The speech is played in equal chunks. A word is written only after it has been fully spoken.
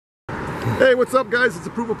Hey, what's up guys? It's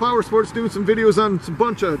Approval Power Sports doing some videos on some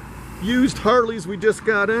bunch of used Harleys we just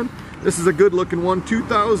got in. This is a good looking one,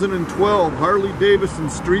 2012 Harley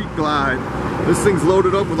Davidson Street Glide. This thing's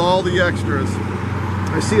loaded up with all the extras.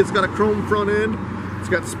 I see it's got a chrome front end. It's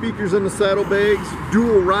got speakers in the saddlebags,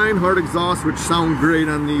 dual Reinhardt exhaust, which sound great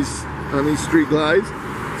on these Street Glides.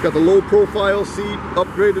 It's got the low profile seat,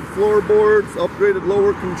 upgraded floorboards, upgraded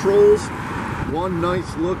lower controls. One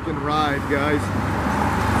nice looking ride, guys.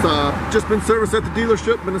 It's just been serviced at the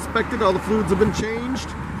dealership, been inspected, all the fluids have been changed.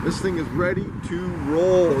 This thing is ready to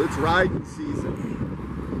roll. It's riding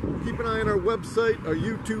season. Keep an eye on our website, our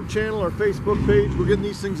YouTube channel, our Facebook page. We're getting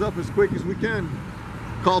these things up as quick as we can.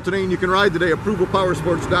 Call today and you can ride today,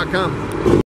 ApprovalPowersports.com.